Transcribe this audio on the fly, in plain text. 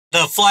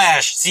The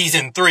Flash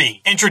Season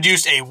 3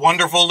 introduced a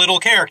wonderful little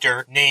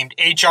character named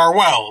H.R.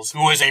 Wells,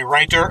 who was a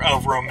writer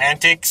of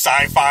romantic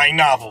sci-fi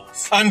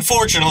novels.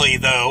 Unfortunately,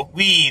 though,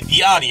 we,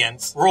 the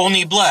audience, were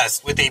only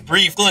blessed with a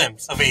brief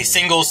glimpse of a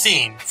single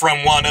scene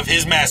from one of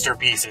his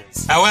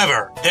masterpieces.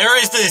 However, there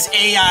is this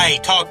AI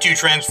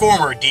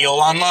talk-to-transformer deal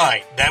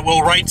online that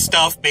will write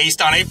stuff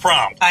based on a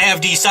prompt. I have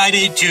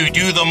decided to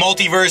do the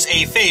multiverse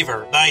a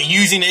favor by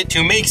using it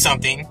to make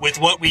something with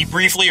what we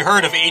briefly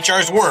heard of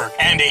HR's work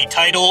and a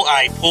title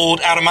I pulled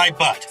out of my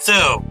butt.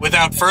 So,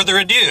 without further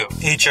ado,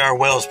 H.R.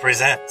 Wells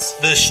presents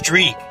The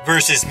Streak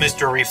vs.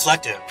 Mr.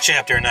 Reflective,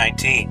 Chapter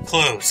 19,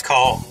 Close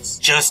Calls.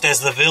 Just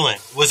as the villain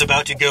was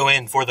about to go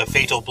in for the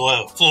fatal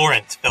blow,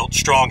 Florence felt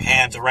strong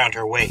hands around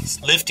her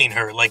waist, lifting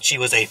her like she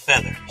was a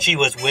feather. She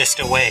was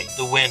whisked away,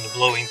 the wind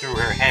blowing through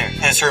her hair,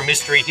 as her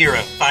mystery hero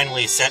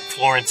finally set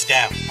Florence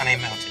down on a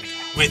mountain.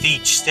 With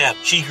each step,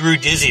 she grew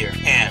dizzier,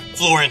 and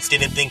Florence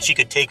didn't think she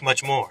could take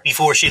much more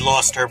before she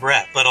lost her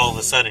breath. But all of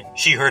a sudden,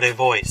 she heard a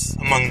voice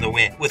among the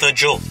wind. With a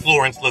jolt,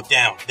 Florence looked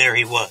down. There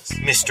he was,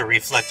 Mr.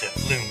 Reflective,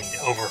 looming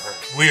over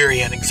her. Weary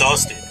and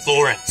exhausted,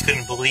 Florence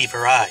couldn't believe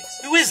her eyes.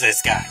 Who is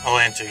this guy? I'll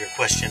answer your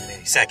question in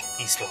a second,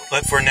 he spoke.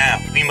 But for now,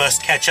 we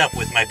must catch up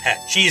with my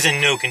pet. She is in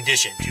no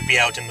condition to be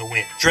out in the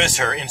wind. Dress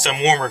her in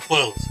some warmer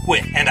clothes,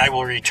 quick, and I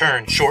will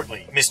return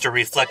shortly. Mr.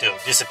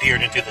 Reflective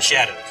disappeared into the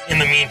shadows. In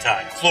the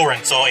meantime,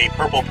 Florence saw a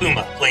purple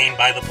puma playing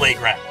by the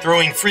playground,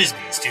 throwing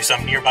frisbees to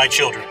some nearby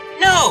children.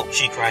 No,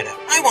 she cried out.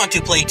 I want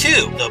to play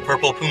too. The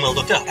purple puma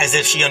looked up as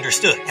if she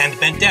understood and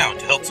bent down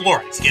to help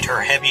Florence get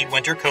her heavy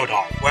winter coat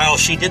on. While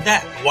she did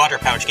that, the water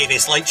pouch gave a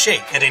slight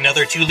shake and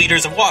another 2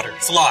 liters of water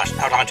sloshed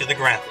out onto the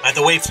ground. By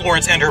the way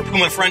Florence and her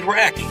puma friend were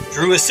acting,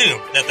 Drew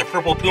assumed that the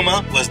purple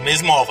puma was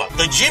Ms. Malva,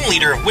 the gym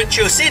leader of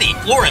Whitcho City.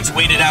 Florence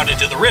waded out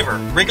into the river,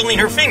 wriggling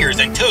her fingers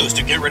and toes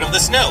to get rid of the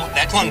snow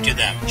that clung to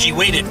them. She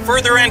waded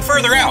further and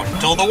further out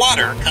until the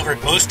water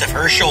covered most of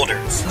her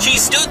shoulders. She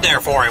stood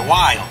there for a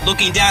while,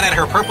 looking down at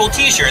her purple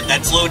t-shirt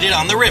that floated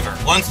on the river.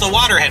 Once the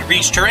water had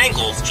reached her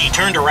ankles, she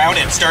turned around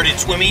and started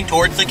swimming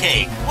towards the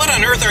cave. What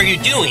on earth are you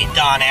doing?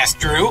 Don asked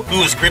Drew, who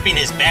was gripping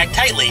his bag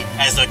tightly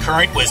as the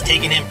current was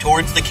taking him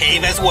towards the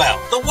cave as well.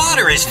 The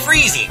water is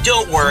freezing.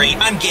 Don't worry,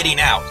 I'm getting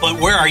out. But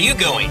where are you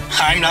going?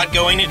 I'm not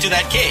going into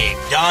that cave.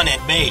 Don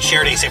and May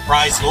shared a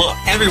surprised look.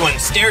 Everyone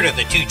stared at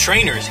the 2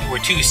 trainers who were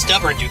too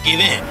stubborn to give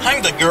in.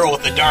 I'm the girl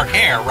with the dark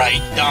hair,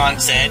 right?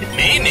 Don said.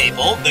 May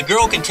Maple. The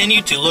girl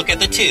continued to look at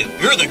the 2.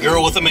 You're the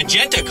girl with the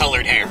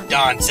magenta-colored hair,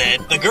 Don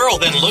said. The girl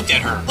then looked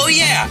at her. Oh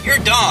yeah, you're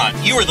Dawn.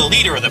 You were the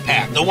leader of the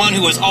pack, the one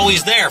who was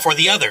always there for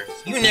the others.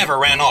 You never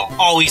ran off,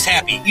 always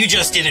happy. You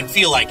just didn't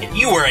feel like it.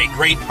 You were a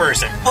great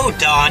person. Oh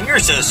Dawn, you're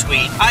so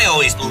sweet. I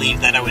always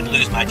believed that I would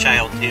lose my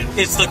child too.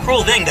 It's the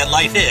cruel thing that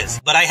life is,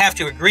 but I have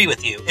to agree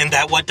with you in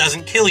that what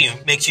doesn't kill you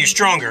makes you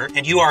stronger,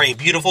 and you are a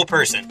beautiful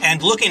person.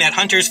 And looking at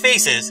Hunter's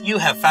faces, you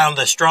have found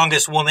the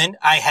strongest woman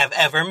I have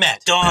ever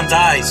met. Dawn's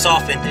eyes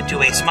softened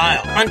into a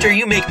smile. Hunter,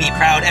 you make me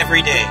proud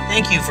every day.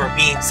 Thank you for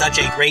being such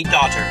a great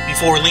daughter.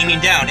 Before leaning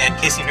down and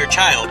kissing her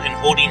child and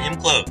holding him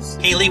close,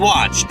 Haley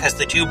watched as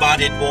the 2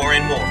 bonded more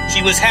and more.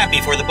 She was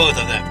happy for the both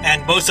of them,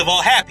 and most of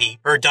all happy,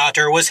 her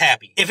daughter was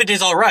happy. If it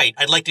is alright,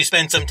 I'd like to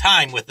spend some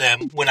time with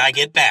them when I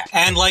get back.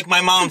 And like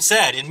my mom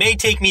said, it may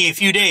take me a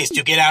few days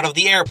to get out of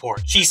the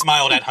airport. She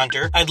smiled at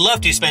Hunter. I'd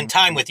love to spend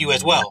time with you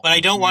as well, but I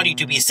don't want you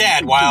to be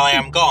sad while I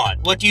am gone.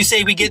 What do you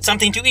say we get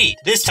something to eat?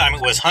 This time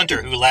it was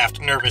Hunter who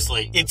laughed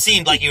nervously. It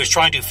seemed like he was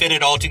trying to fit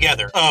it all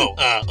together.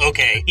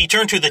 Okay. He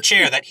turned to the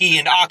chair that he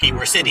and Aki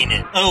were sitting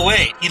in. Oh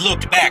wait, he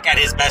looked back at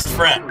his best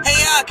friend.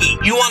 Hey Aki,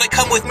 you want to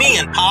come with me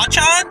and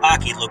Pa-chan?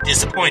 Aki looked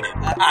disappointed.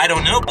 I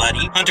don't know,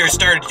 buddy. Hunter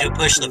started to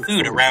push the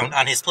food around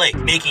on his plate,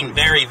 making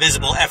very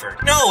visible effort.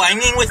 No, I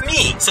mean with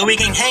me, so we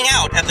can hang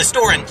out at the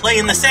store and play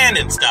in the sand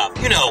and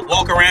stuff. You know,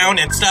 walk around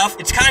and stuff.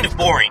 It's kind of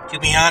boring, to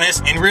be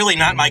honest, and really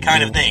not my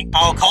kind of thing.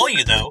 I'll call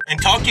you though,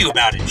 and talk to you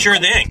about it. Sure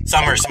thing.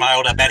 Summer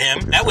smiled up at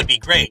him. That would be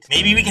great.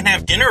 Maybe we can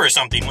have dinner or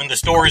something when the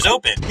store is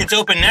open. It's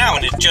open now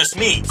and it's just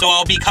me, so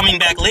I'll be coming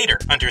back later,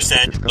 Hunter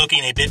said,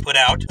 looking a bit put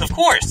out. Of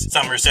course,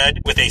 Summer said,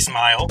 with a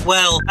smile.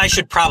 Well, I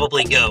should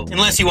probably go,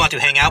 unless you want to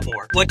hang out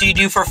more. What do you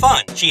do for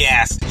fun? She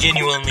asked,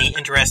 genuinely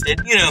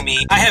interested. You know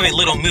me, I have a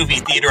little movie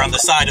theater on the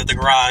side of the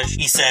garage,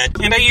 he said,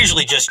 and I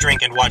usually just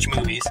drink and watch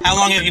movies. How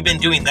long have you been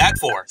doing that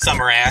for?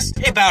 Summer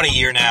asked. About a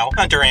year now,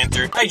 Hunter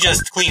answered. I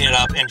just clean it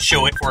up and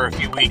show it for a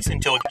few weeks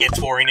until it gets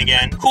boring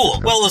again.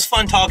 Cool, well it was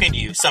fun talking to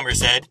you, Summer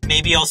said.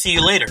 Maybe I'll see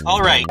you later.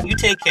 Alright, you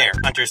take care,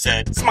 Hunter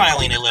said,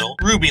 smiling a little.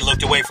 Ruby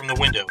looked away from the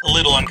window, a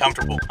little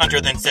uncomfortable.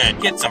 Hunter then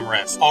said, get some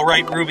rest.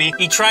 Alright, Ruby.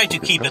 He tried to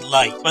keep it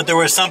light, but there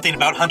was something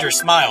about Hunter's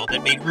smile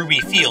that made Ruby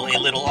feel a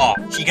little off.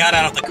 She got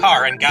out of the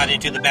car and got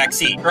into the back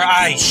seat, her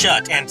eyes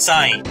shut and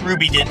sighing.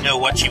 Ruby didn't know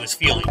what she was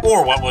feeling,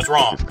 or what was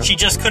wrong. She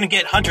just couldn't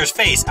get Hunter's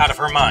face out of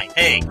her mind.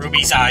 Hey,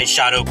 Ruby's eyes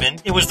shot open.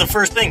 It was the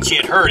first thing she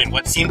had heard in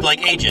what seemed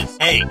like ages.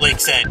 Hey, Blake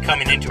said,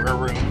 coming into her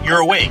room. You're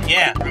awake,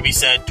 yeah, Ruby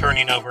said,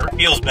 turning over.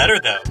 Feels better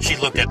though. She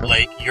looked at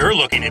Blake. You're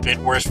looking a bit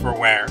worse for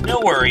wear. No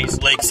worries,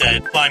 Blake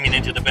said, climbing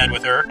into the bed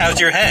with her. How's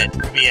your head?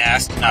 ahead, Ruby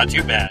asked. Not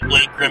too bad.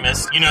 Blake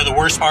grimaced. You know the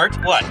worst part?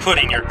 What?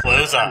 Putting your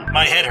clothes on.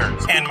 My head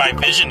hurts, and my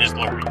vision is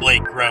blurry.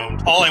 Blake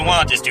groaned. All I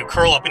want is to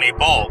curl up in a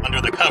ball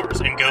under the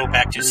covers and go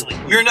back to sleep.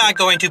 You're not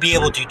going to be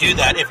able to do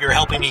that if you're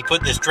helping me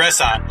put this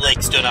dress on.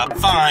 Blake stood up.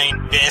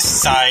 Fine. Vis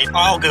sighed.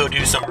 I'll go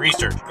do some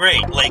research.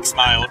 Great. Blake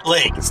smiled.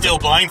 Blake, still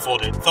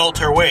blindfolded, felt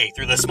her way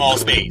through the small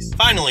space.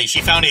 Finally,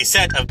 she found a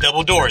set of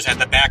double doors at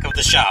the back of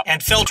the shop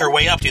and felt her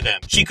way up to them.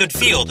 She could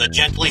feel the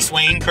gently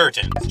swaying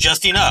curtains,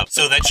 just enough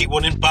so that she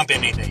wouldn't bump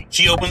anything.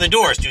 She opened the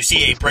doors to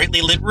see a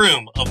brightly lit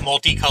room of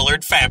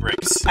multicolored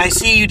fabrics. I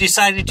see you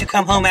decided to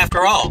come home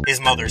after all, his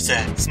mother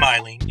said,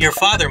 smiling. Your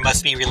father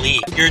must be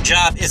relieved. Your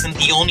job isn't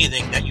the only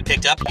thing that you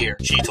picked up here,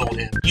 she told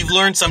him. You've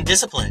learned some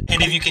discipline,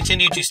 and if you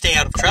continue to stay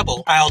out of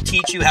trouble, I'll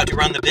teach you how to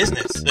run the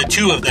business. The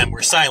two of them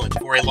were silent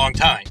for a long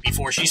time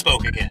before she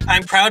spoke again.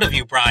 I'm proud of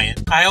you, Brian.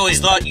 I always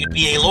thought you'd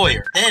be a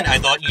lawyer. Then I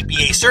thought you'd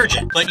be a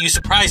surgeon, but you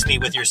surprised me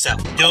with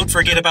yourself. Don't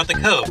forget about the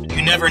code.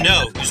 You never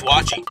know who's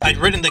watching. I'd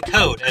written the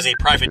code as a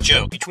private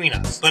joke between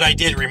us, but I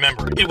did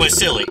remember. It was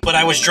silly, but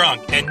I was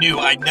drunk and knew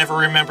I'd never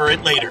remember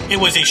it later. It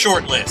was a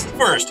short list.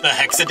 First, the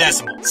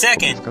hexadecimal.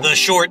 Second, the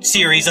short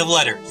series of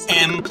letters.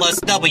 M plus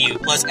W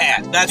plus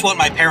at. That's what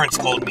my parents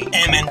called me.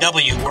 M and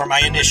W were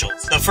my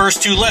initials. The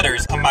first two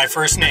letters of my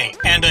first name,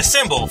 and a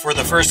symbol for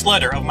the first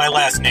letter of my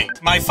last name.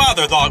 My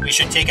father thought we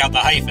should take out the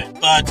hyphen,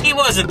 but he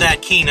wasn't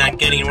that keen on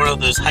getting one of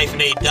those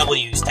hyphenated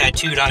W's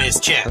tattooed on his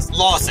chest.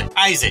 Lawson,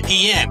 Isaac,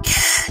 PM,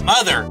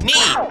 Mother, me.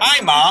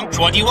 Hi, Mom.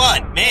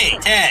 21, May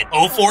 10,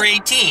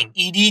 0418,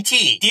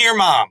 EDT. Dear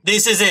Mom,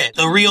 this is it.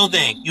 The real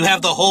thing. You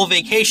have the whole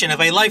vacation of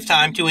a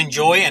lifetime to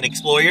enjoy and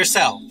explore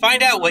yourself.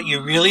 Find out what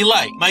you really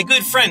like. My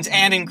good friends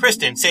Anne and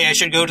Kristen say I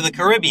should go to the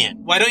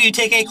Caribbean. Why don't you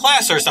take a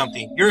class or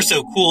something? You're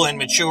so cool and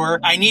mature.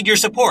 I need your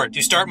support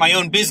to start my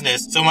own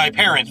business so my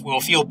parents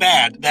will feel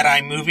bad that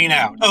I'm moving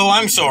out. Oh,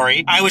 I'm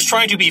sorry. I was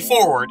trying to be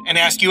forward and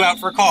ask you out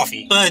for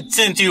coffee. But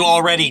since you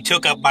already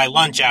took up my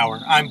lunch hour,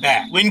 I'm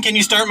back. When can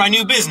you start my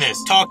new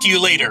business? Talk to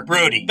you later.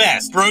 Brody.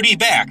 Best. Brody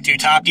back to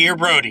Top Tier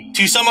Brody.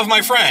 To some of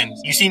my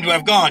friends, you seem to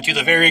have gone to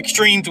the very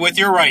extremes with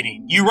your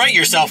writing. You write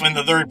yourself in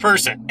the third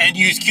person and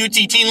use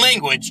cutesy teen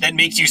language that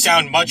makes you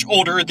sound much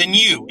older than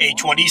you, a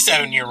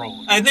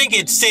 27-year-old. I think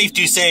it's safe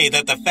to say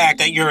that the fact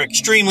that you're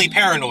extremely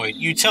paranoid,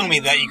 you tell me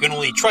that you can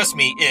only trust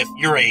me if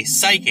you're a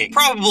psychic,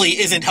 probably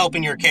isn't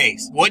helping your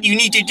case. What you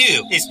need to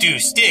do is to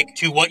stick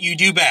to what you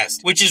do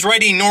best, which is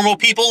writing normal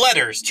people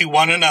letters to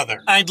one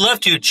another. I'd love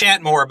to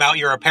chat more about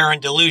your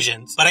apparent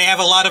delusions, but I have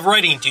a lot of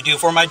writing to do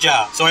for my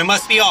job, so I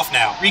must be off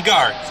now.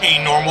 Regards,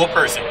 a normal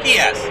person.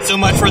 P.S. So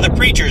much for the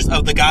preachers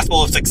of the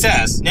gospel of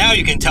success. Now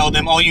you can tell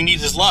them all you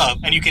need is love,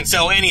 and you can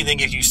sell anything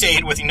if you say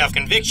it with enough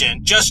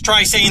conviction. Just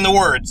try saying the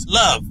words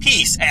love,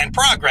 peace, and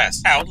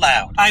progress out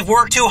loud. I've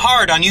worked too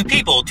hard on you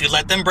people to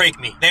let them break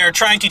me. They are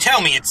trying to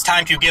tell me it's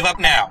time to give up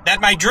now,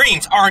 that my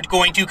dreams aren't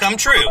going to come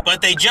true,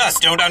 but they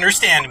just don't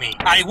understand me.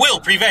 I will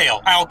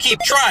prevail. I'll keep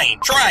trying.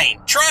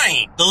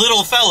 The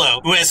little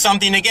fellow who has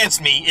something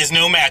against me is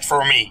no match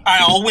for me.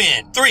 I'll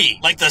win. 3.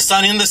 Like the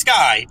sun in the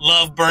sky,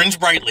 love burns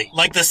brightly.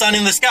 Like the sun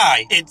in the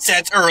sky, it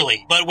sets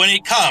early, but when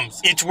it comes,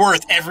 it's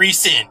worth every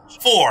singe.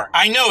 4.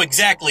 I know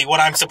exactly what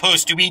I'm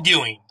supposed to be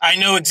doing. I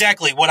know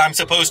exactly what I'm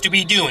supposed to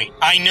be doing.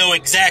 I know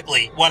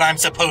exactly what I'm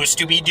supposed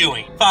to be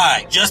doing.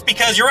 5. Just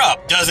because you're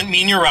up doesn't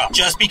mean you're up.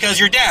 Just because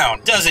you're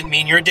down doesn't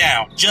mean you're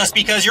down. Just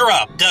because you're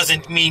up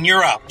doesn't mean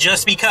you're up.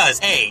 Just because,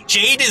 hey,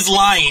 Jade is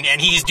lying and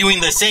he's doing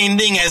the same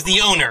thing as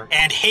the owner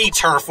and hates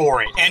her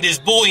for it and is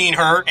bullying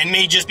her and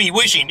may just be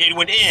wishing it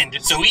would end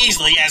so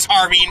easily as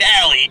Harvey and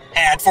Allie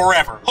had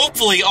forever.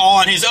 Hopefully all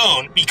on his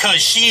own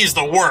because she is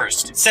the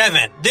worst.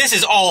 7. This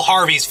is all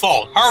Harvey's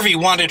fault. Harvey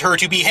wanted her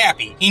to be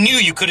happy. He knew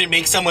you couldn't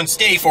make someone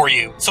stay for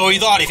you, so he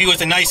thought if he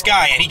was a nice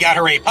guy and he got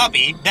her a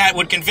puppy, that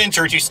would convince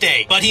her to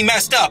stay. But he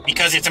messed up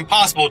because it's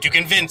impossible to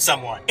convince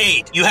someone.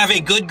 8. You have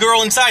a good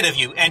girl inside of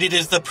you and it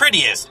is the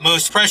prettiest,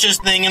 most precious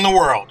thing in the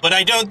world. But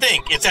I don't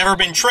think it's ever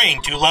been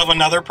trained to love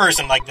another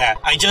person like that.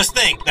 I just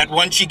think that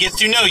once she gets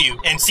to know you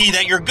and see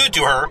that you're good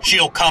to her,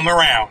 she'll come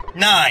around.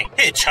 9.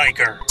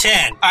 Hitchhiker.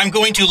 10. I'm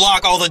going to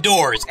lock all the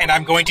doors and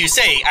I'm going to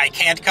say I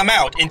can't come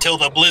out until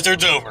the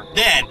blizzard's over.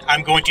 Then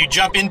I'm going to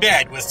jump in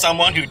bed with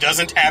someone who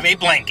doesn't have a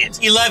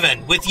blanket.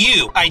 11. With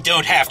you, I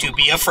don't have to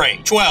be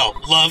afraid.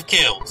 12. Love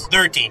kills.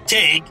 13.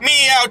 Take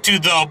me out to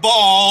the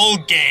ball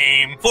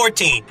game.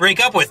 14. Break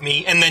up with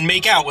me and then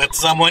make out with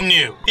someone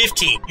new.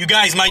 15. You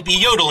guys might be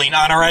yodeling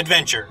on our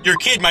adventure. Your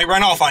kid might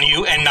run off on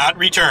you and not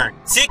return.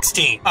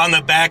 16. On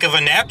the back of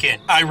a napkin,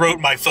 I wrote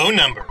my phone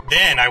number.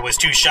 Then I was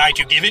too shy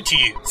to give it to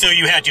you, so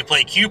you had to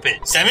play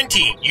Cupid.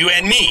 17. You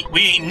and me,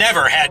 we ain't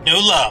never had no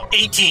love.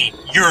 18.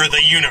 You're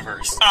the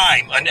universe.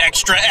 I'm an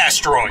extra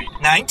asteroid.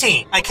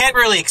 19. I can't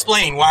really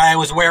explain why I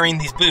was wearing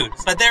these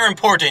boots, but they're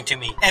important to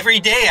me. Every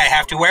day I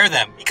have to wear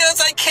them.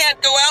 Because I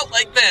can't go out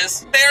like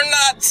this. They're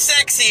not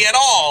sexy at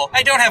all.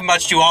 I don't have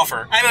much to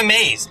offer. I'm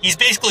amazed. He's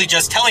basically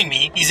just telling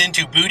me he's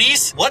into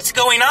booties? What's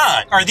going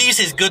on? Are these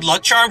his good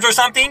luck charms or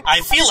something? I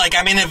feel like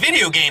I'm in a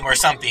video game or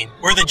something,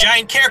 where the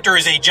giant character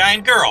is a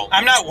giant girl.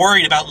 I'm not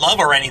worried about love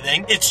or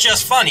anything. It's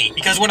just funny,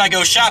 because when I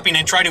go shopping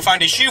and try to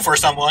find a shoe for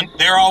someone,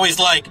 they're always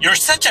like, "You're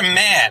such a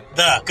man."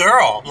 The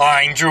girl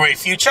line drew a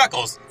few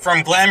chuckles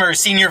from Glamour's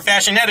senior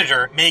fashion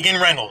editor, Megan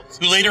Reynolds,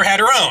 who later had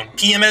her own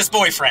PMS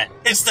boyfriend.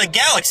 It's the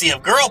galaxy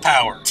of girl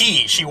power.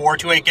 Tea she wore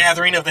to a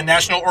gathering of the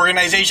National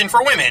Organization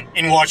for Women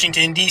in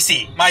Washington,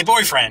 D.C. My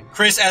boyfriend,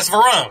 Chris S.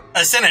 Verone,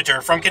 a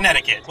senator from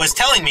Connecticut, was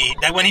telling me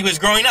that when he was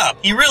growing up,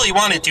 he really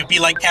wanted to be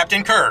like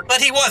Captain Kirk,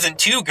 but he wasn't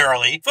too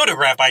girly.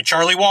 Photographed by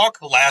Charlie Walk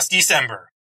last December.